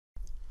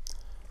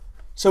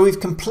So we've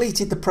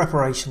completed the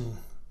preparation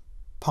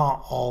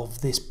part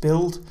of this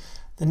build.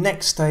 The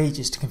next stage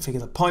is to configure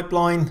the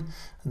pipeline,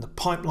 and the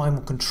pipeline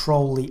will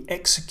control the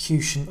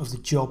execution of the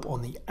job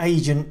on the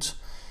agent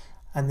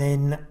and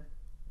then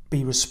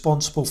be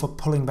responsible for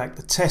pulling back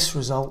the test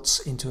results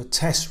into a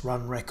test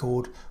run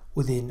record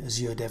within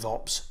Azure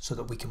DevOps so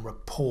that we can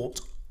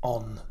report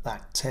on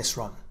that test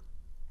run.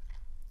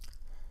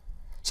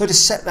 So to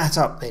set that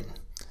up then,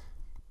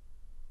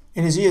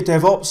 in Azure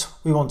DevOps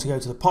we want to go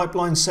to the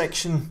pipeline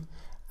section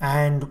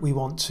and we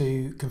want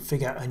to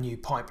configure a new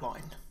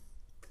pipeline.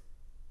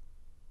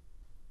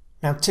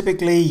 Now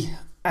typically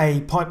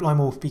a pipeline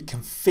will be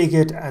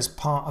configured as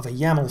part of a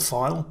YAML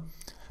file,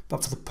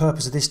 but for the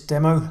purpose of this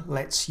demo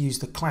let's use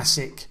the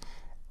classic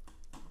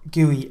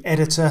GUI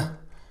editor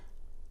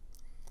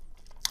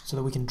so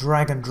that we can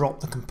drag and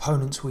drop the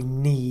components we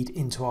need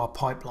into our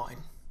pipeline.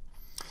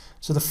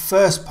 So the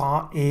first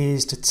part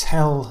is to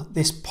tell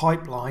this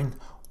pipeline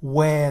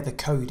where the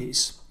code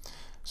is.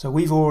 So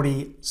we've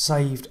already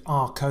saved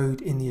our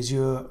code in the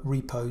Azure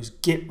repos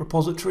Git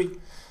repository.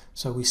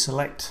 So we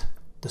select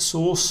the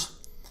source,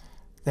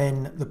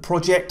 then the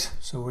project,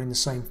 so we're in the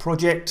same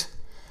project,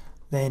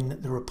 then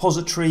the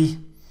repository,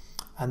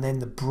 and then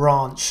the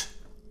branch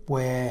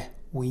where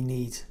we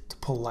need to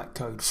pull that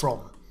code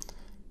from.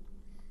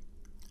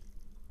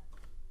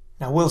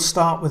 Now we'll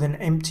start with an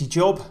empty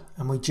job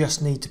and we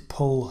just need to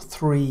pull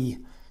 3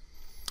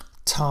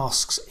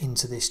 tasks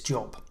into this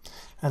job.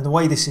 And the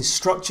way this is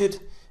structured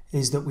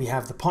is that we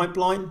have the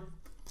pipeline.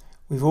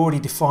 We've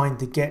already defined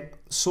the get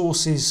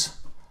sources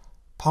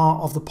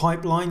part of the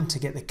pipeline to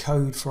get the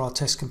code for our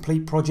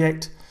TestComplete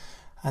project.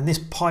 And this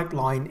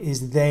pipeline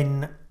is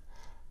then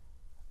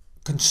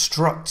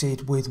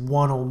constructed with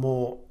one or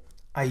more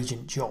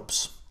agent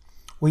jobs.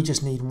 We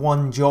just need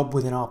one job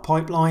within our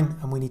pipeline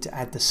and we need to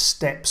add the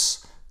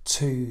steps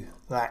to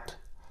that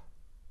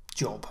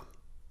job.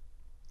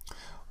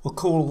 We'll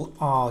call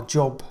our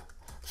job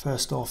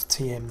first off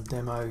TM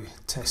demo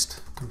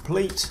test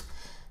complete.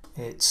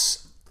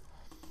 It's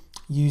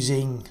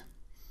using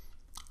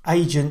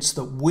agents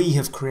that we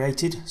have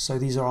created. So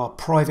these are our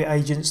private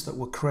agents that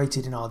were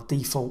created in our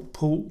default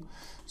pool.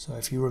 So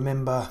if you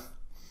remember,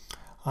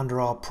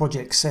 under our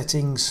project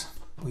settings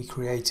we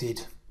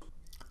created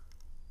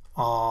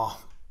our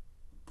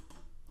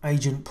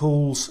agent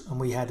pools and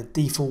we had a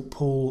default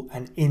pool,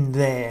 and in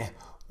there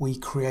we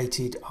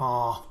created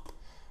our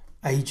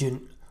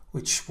agent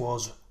which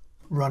was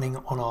running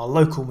on our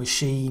local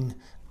machine.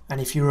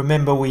 And if you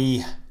remember,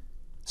 we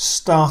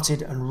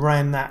started and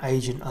ran that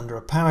agent under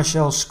a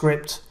PowerShell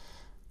script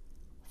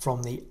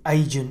from the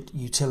agent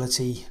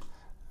utility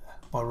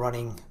by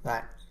running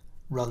that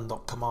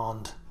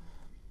run.command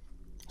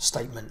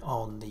statement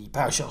on the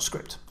PowerShell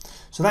script.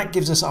 So that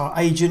gives us our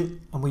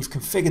agent, and we've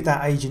configured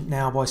that agent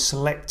now by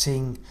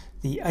selecting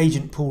the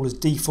agent pool as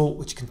default,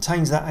 which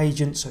contains that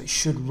agent, so it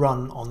should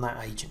run on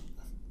that agent.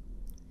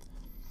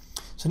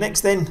 So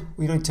next then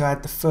we need to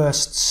add the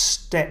first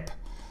step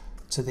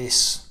to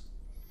this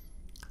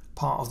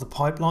part of the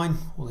pipeline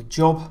or the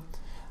job,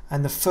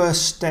 and the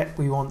first step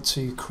we want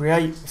to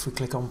create, if we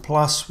click on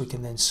plus, we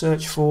can then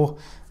search for,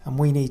 and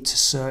we need to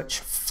search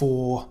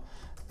for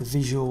the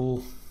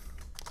Visual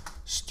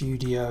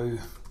Studio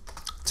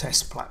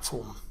Test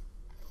Platform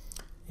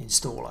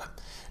installer.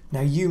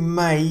 Now you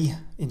may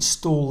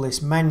install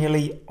this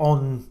manually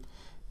on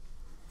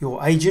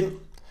your agent,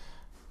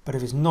 but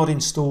if it's not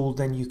installed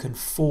then you can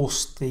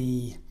force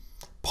the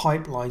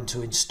pipeline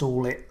to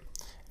install it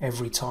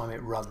every time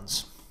it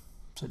runs.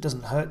 So it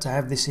doesn't hurt to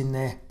have this in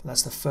there, but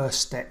that's the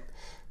first step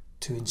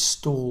to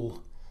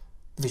install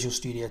the Visual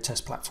Studio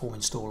Test Platform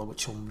installer,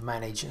 which will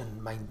manage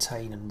and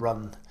maintain and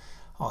run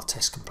our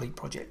TestComplete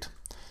project.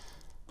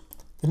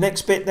 The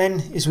next bit then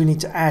is we need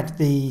to add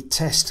the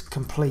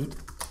TestComplete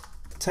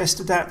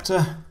test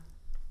adapter.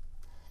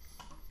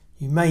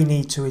 You may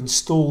need to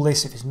install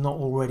this if it's not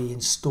already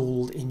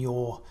installed in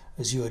your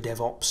Azure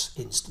DevOps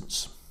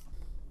instance.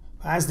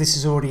 As this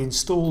is already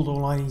installed,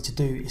 all I need to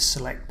do is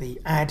select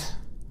the add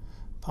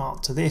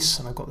part to this,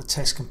 and I've got the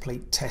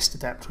TestComplete test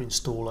adapter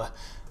installer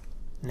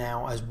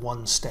now as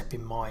one step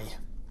in my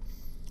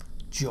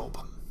job.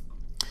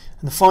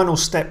 And the final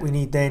step we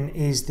need then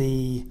is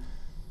the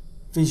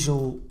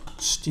Visual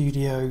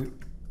Studio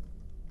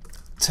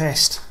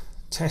test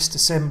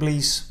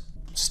assemblies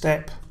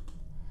step,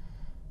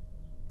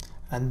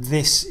 and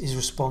this is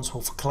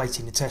responsible for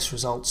collating the test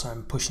results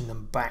and pushing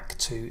them back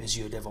to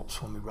Azure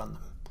DevOps when we run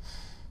them.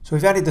 So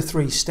we've added the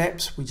 3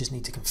 steps, we just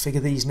need to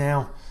configure these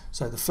now.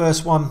 So the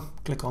first one,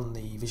 click on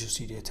the Visual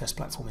Studio Test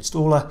Platform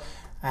installer,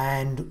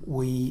 and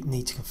we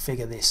need to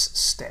configure this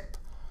step.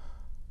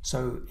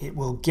 So it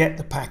will get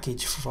the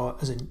package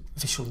as an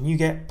official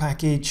NuGet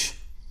package,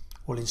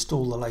 will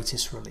install the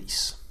latest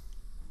release.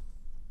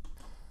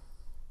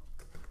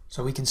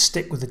 So we can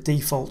stick with the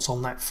defaults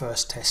on that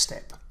first test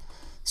step.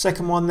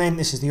 Second one then,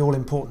 this is the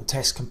all-important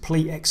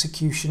TestComplete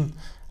execution,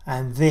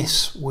 and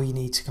this we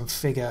need to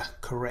configure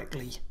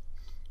correctly.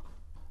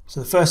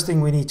 So the first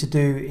thing we need to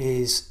do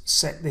is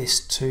set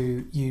this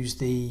to use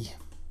the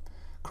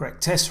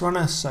correct test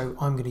runner, so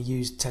I'm going to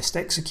use test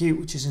execute,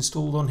 which is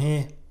installed on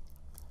here.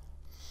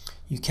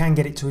 You can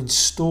get it to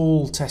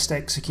install test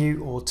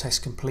execute or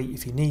test complete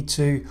if you need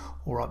to,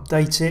 or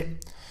update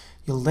it.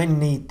 You'll then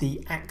need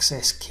the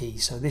access key,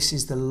 so this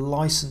is the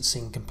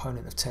licensing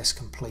component of test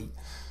complete.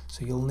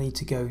 So you'll need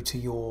to go to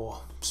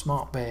your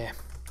SmartBear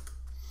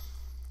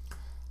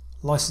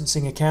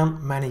licensing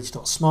account,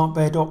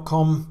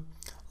 manage.smartbear.com,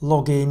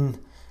 log in,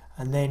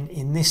 and then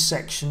in this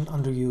section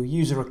under your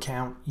user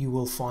account you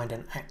will find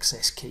an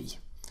access key,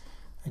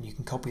 and you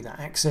can copy that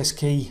access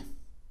key,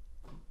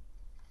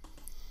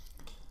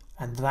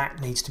 and that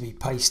needs to be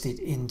pasted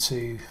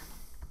into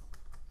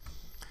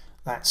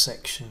that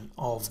section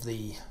of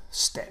the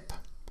step.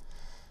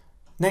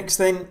 Next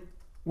then,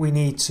 we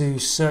need to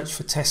search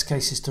for test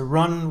cases to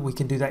run. We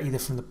can do that either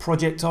from the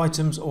project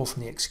items or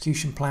from the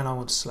execution plan. I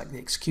want to select the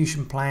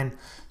execution plan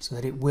so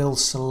that it will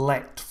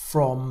select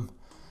from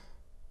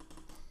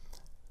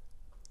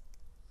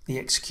the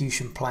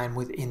execution plan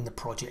within the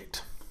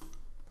project.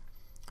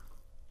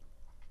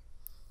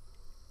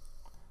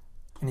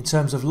 And in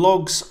terms of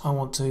logs, I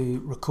want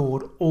to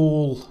record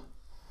all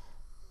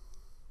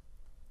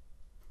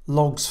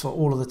logs for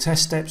all of the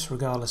test steps,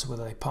 regardless of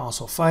whether they pass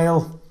or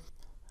fail.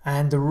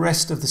 And the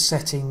rest of the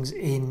settings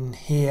in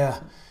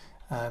here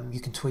you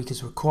can tweak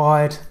as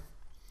required.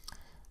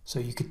 So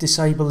you could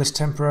disable this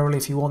temporarily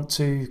if you want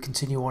to,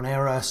 continue on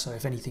error, so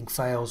if anything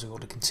fails we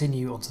want to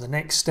continue on to the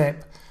next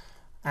step,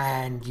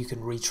 and you can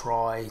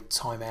retry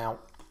timeout,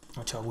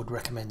 which I would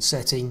recommend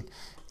setting.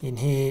 In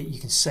here you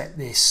can set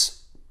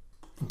this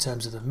in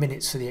terms of the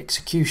minutes for the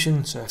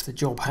execution, so if the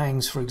job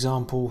hangs, for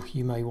example,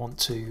 you may want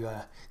to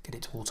get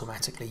it to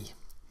automatically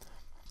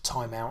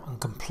time out and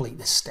complete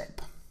this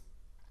step.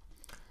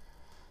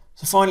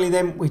 So finally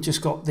then, we've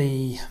just got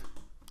the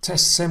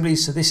test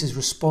assemblies. So this is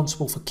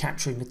responsible for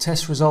capturing the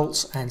test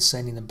results and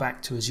sending them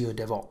back to Azure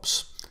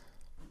DevOps.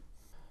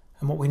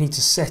 And what we need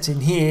to set in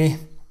here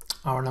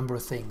are a number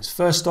of things.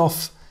 First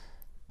off,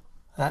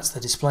 that's the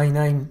display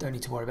name. Don't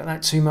need to worry about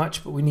that too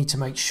much, but we need to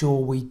make sure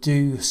we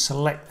do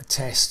select the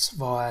tests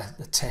via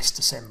the test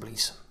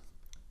assemblies.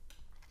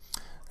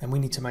 And we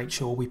need to make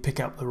sure we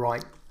pick up the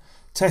right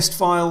test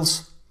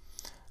files,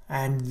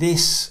 and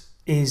this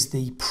is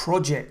the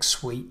project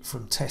suite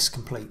from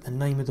TestComplete, the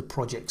name of the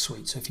project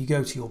suite. So if you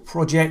go to your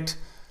project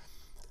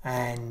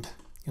and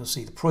you'll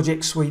see the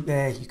project suite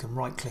there, you can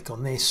right click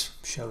on this,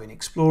 show in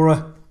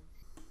Explorer,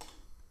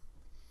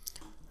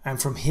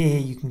 and from here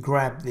you can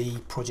grab the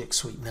project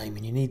suite name,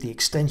 and you need the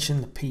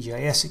extension, the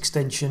PJS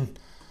extension,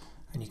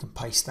 and you can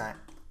paste that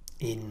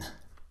in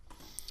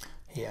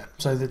here.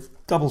 So the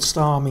double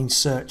star means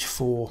search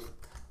for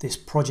this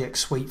project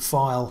suite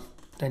file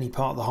at any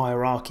part of the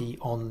hierarchy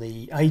on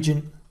the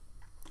agent,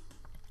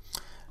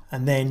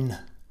 and then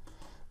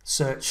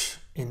search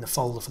in the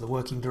folder for the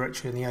working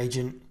directory on the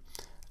agent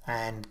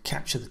and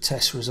capture the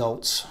test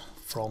results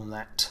from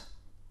that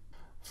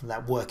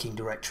working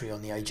directory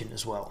on the agent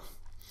as well.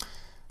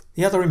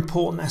 The other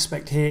important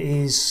aspect here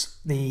is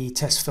the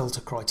test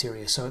filter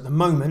criteria. So at the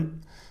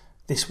moment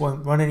this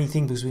won't run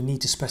anything because we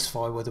need to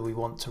specify whether we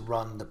want to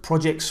run the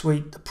project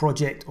suite, the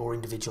project, or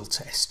individual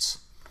tests.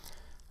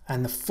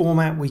 And the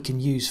format we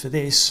can use for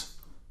this,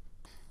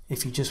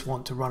 if you just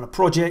want to run a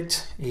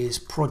project, is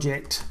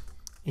project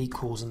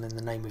equals and then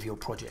the name of your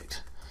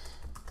project.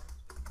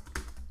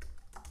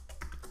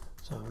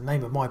 So the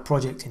name of my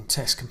project in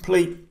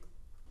TestComplete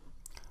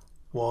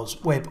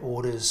was Web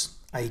Orders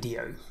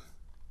ADO.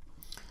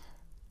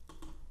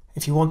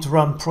 If you want to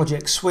run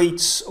project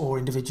suites or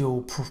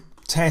individual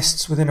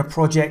tests within a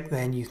project,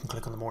 then you can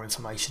click on the more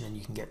information and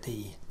you can get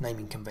the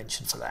naming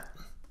convention for that.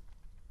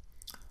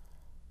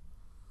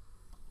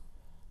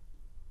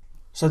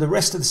 So the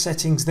rest of the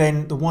settings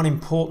then, the one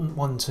important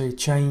one to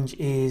change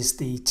is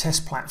the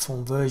test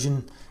platform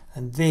version,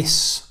 and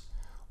this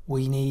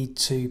we need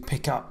to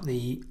pick up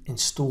the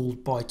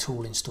installed by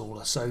tool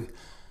installer. So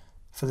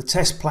for the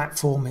test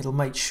platform, it'll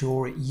make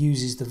sure it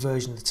uses the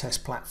version of the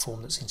test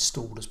platform that's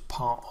installed as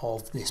part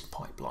of this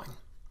pipeline.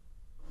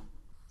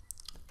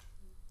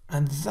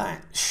 And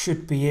that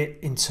should be it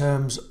in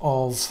terms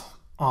of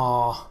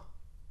our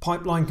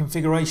pipeline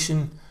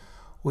configuration.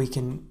 We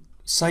can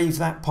save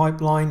that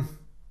pipeline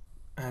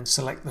and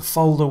select the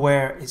folder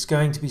where it's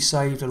going to be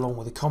saved along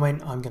with a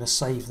comment. I'm going to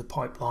save the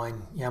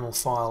pipeline YAML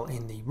file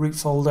in the root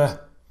folder,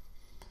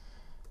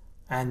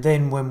 and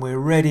then when we're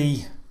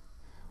ready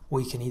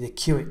we can either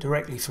queue it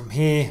directly from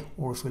here,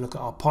 or if we look at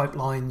our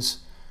pipelines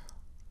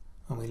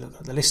and we look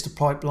at the list of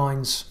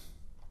pipelines,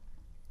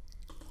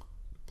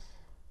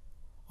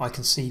 I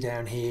can see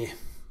down here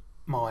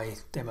my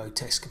demo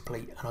test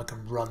complete and I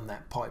can run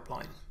that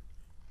pipeline.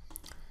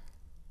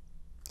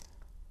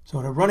 So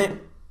when I run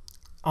it,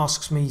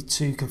 asks me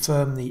to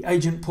confirm the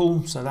agent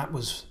pool. So that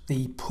was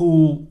the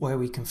pool where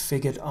we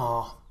configured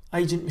our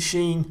agent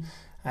machine,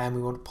 and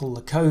we want to pull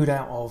the code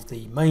out of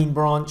the main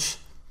branch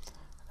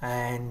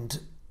and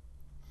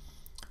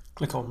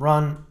click on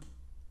run,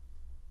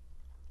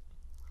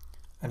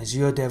 and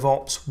Azure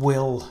DevOps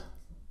will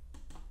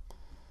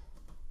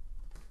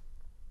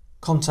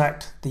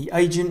contact the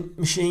agent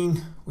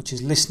machine, which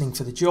is listening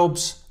for the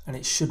jobs, and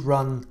it should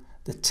run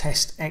the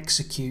test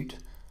execute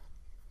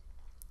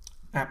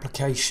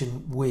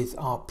application with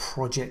our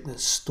project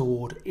that's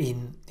stored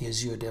in the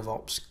Azure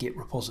DevOps Git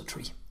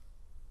repository.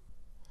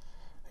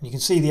 And you can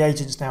see the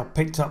agent's now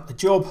picked up the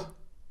job,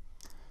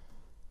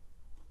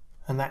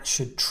 and that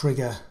should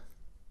trigger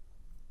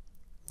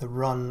the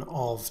run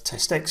of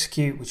test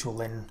execute, which will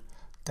then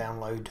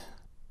download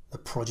the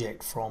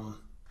project from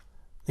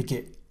the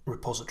Git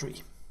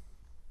repository.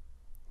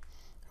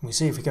 And we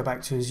see if we go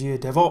back to Azure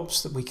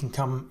DevOps that we can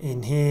come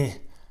in here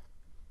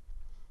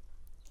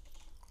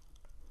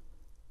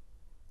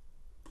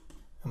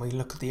and we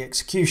look at the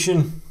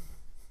execution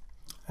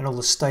and all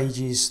the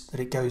stages that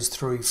it goes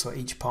through for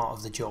each part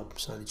of the job.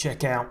 So the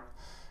checkout,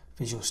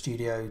 Visual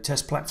Studio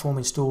Test Platform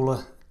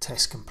Installer,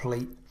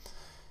 TestComplete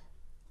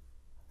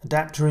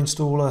Adapter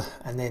Installer,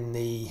 and then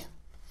the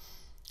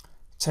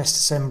test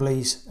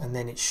assemblies, and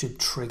then it should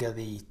trigger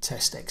the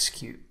test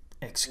execution.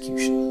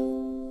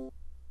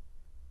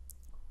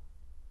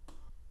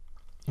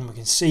 And we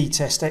can see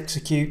test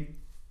execute,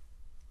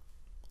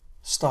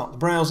 start the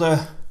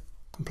browser,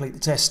 complete the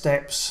test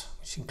steps,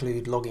 which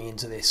include logging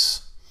into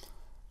this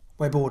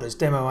web orders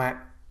demo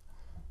app,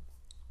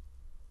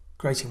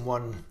 creating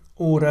one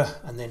order,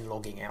 and then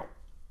logging out.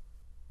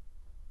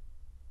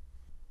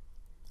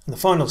 And the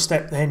final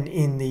step then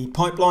in the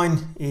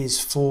pipeline is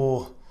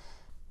for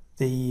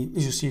the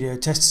Visual Studio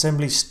Test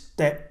Assembly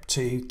step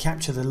to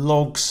capture the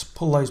logs,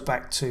 pull those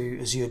back to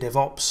Azure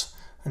DevOps,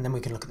 and then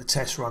we can look at the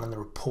test run and the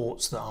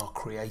reports that are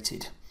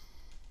created.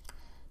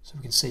 So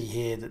we can see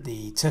here that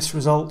the test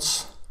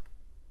results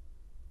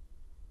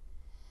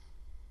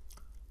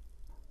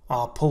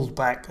are pulled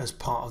back as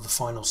part of the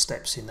final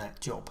steps in that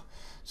job.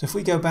 So if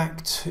we go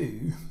back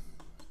to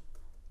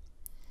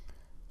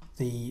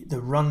the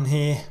run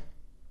here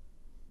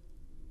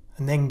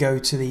and then go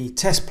to the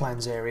test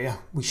plans area,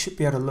 we should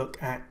be able to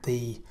look at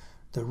the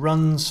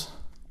runs,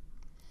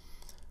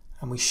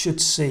 and we should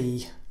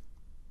see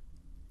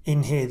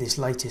in here this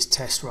latest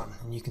test run.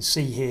 And you can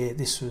see here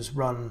this was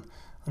run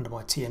under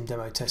my TM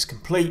demo test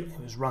complete.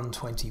 It was run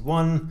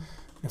 21. And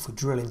if we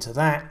drill into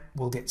that,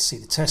 we'll get to see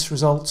the test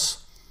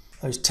results.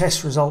 Those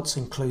test results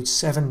include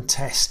 7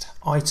 test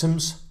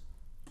items,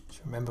 which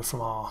remember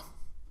from our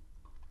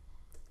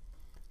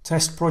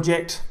test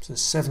project. So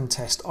 7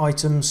 test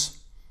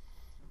items,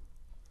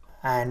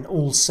 and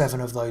all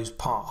 7 of those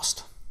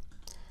passed.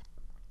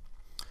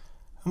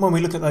 And when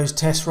we look at those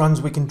test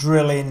runs, we can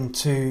drill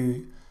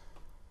into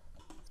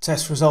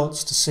test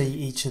results to see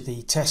each of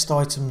the test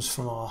items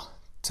from our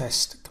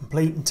test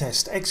complete and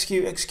test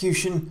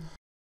execution.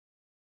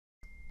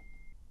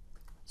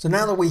 So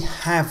now that we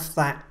have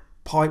that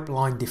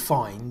pipeline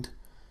defined,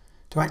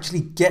 to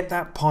actually get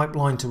that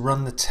pipeline to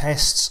run the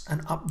tests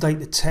and update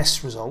the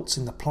test results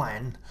in the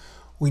plan,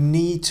 we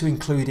need to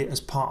include it as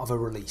part of a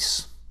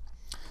release.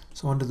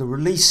 So under the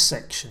release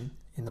section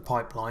in the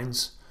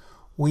pipelines,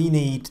 we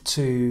need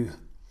to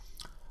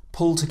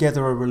pull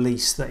together a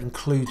release that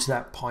includes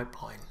that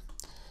pipeline.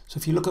 So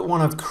if you look at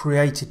one I've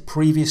created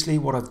previously,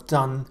 what I've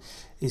done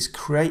is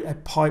create a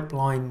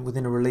pipeline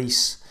within a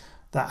release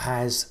that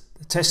has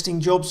the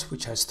testing jobs,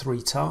 which has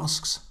 3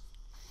 tasks.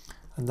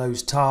 And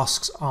those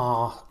tasks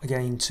are,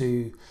 again,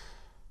 to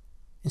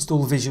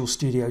install the Visual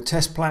Studio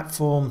Test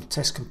Platform,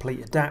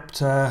 TestComplete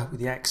Adapter with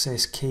the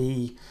access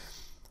key,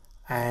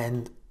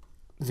 and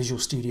the Visual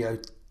Studio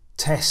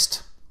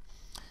Test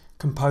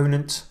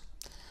component.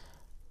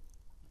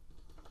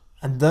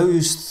 And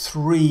those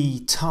 3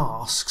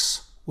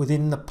 tasks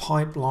within the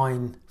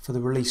pipeline for the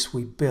release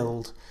we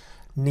build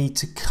need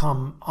to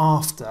come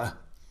after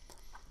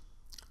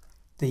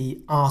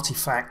the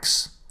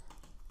artifacts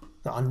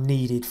that are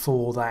needed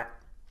for that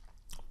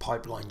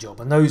pipeline job.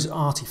 And those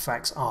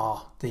artifacts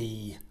are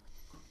the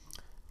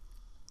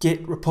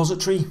Git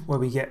repository, where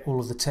we get all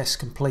of the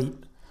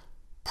TestComplete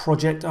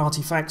project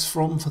artifacts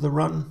from for the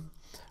run,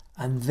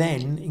 and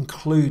then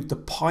include the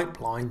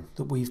pipeline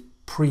that we've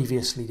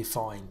previously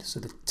defined. So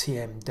the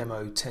TM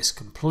demo test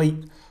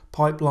complete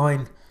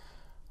pipeline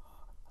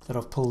that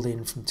I've pulled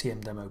in from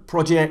TM demo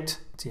project,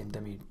 TM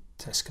demo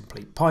test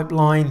complete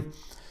pipeline,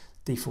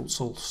 default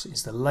source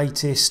is the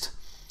latest,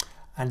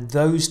 and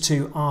those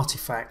 2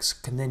 artifacts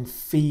can then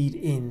feed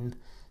in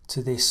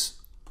to this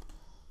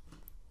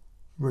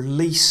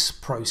release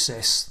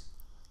process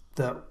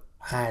that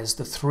has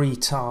the 3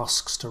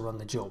 tasks to run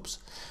the jobs.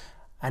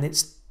 And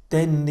it's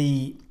then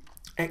the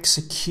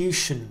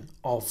execution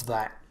of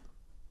that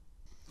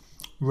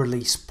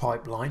release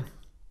pipeline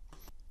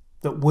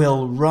that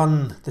will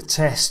run the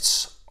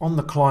tests on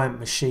the client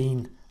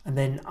machine and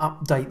then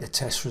update the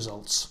test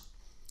results.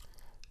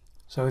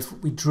 So if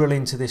we drill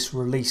into this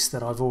release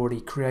that I've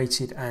already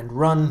created and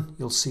run,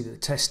 you'll see that the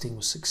testing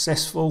was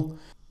successful.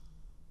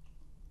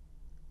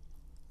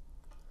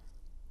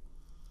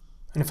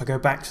 And if I go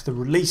back to the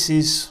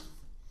releases,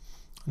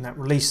 and that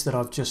release that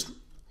I've just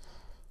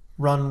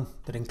run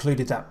that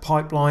included that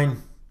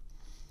pipeline,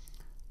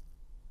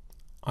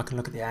 I can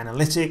look at the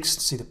analytics to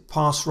see the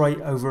pass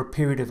rate over a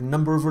period of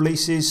number of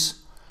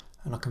releases,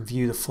 and I can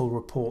view the full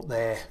report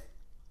there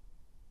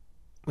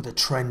with a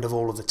trend of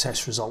all of the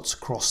test results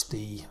across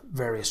the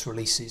various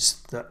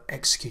releases that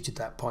executed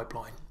that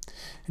pipeline.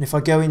 And if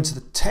I go into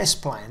the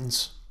test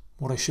plans,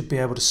 what I should be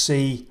able to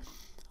see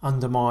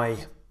under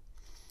my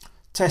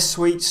test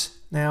suites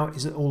now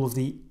is that all of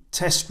the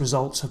test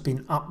results have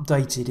been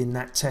updated in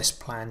that test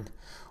plan,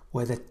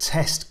 where the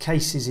test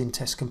cases in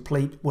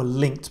TestComplete were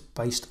linked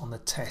based on the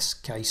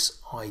test case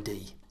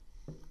ID.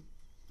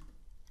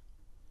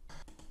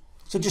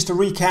 So just to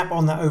recap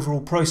on that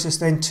overall process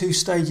then, 2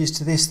 stages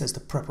to this. There's the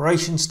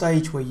preparation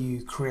stage where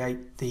you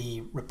create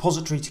the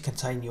repository to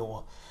contain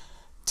your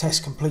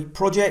TestComplete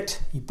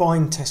project. You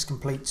bind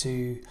TestComplete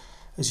to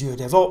Azure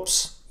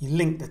DevOps. You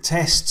link the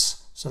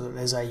tests so that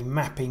there's a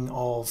mapping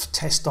of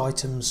test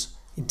items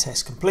in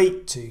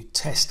TestComplete to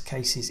test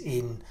cases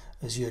in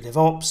Azure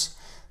DevOps.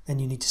 Then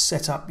you need to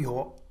set up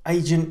your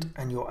agent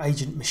and your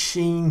agent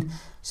machine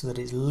so that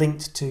it's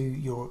linked to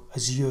your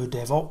Azure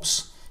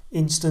DevOps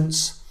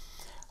instance.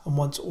 And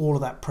once all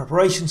of that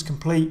preparation is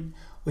complete,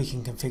 we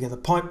can configure the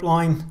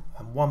pipeline.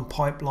 And one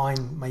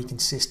pipeline may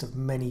consist of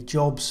many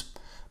jobs,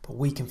 but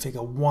we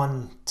configure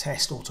one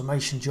test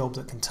automation job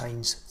that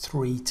contains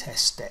 3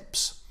 test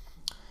steps.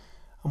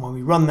 And when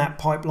we run that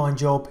pipeline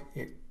job,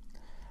 it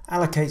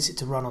allocates it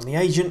to run on the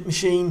agent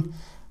machine.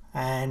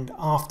 And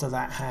after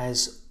that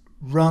has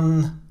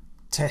run,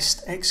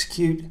 test,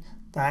 execute,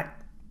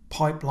 that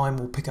pipeline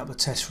will pick up the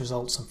test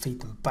results and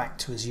feed them back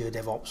to Azure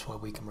DevOps, where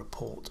we can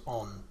report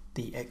on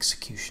the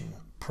execution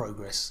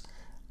progress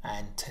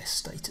and test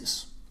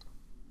status.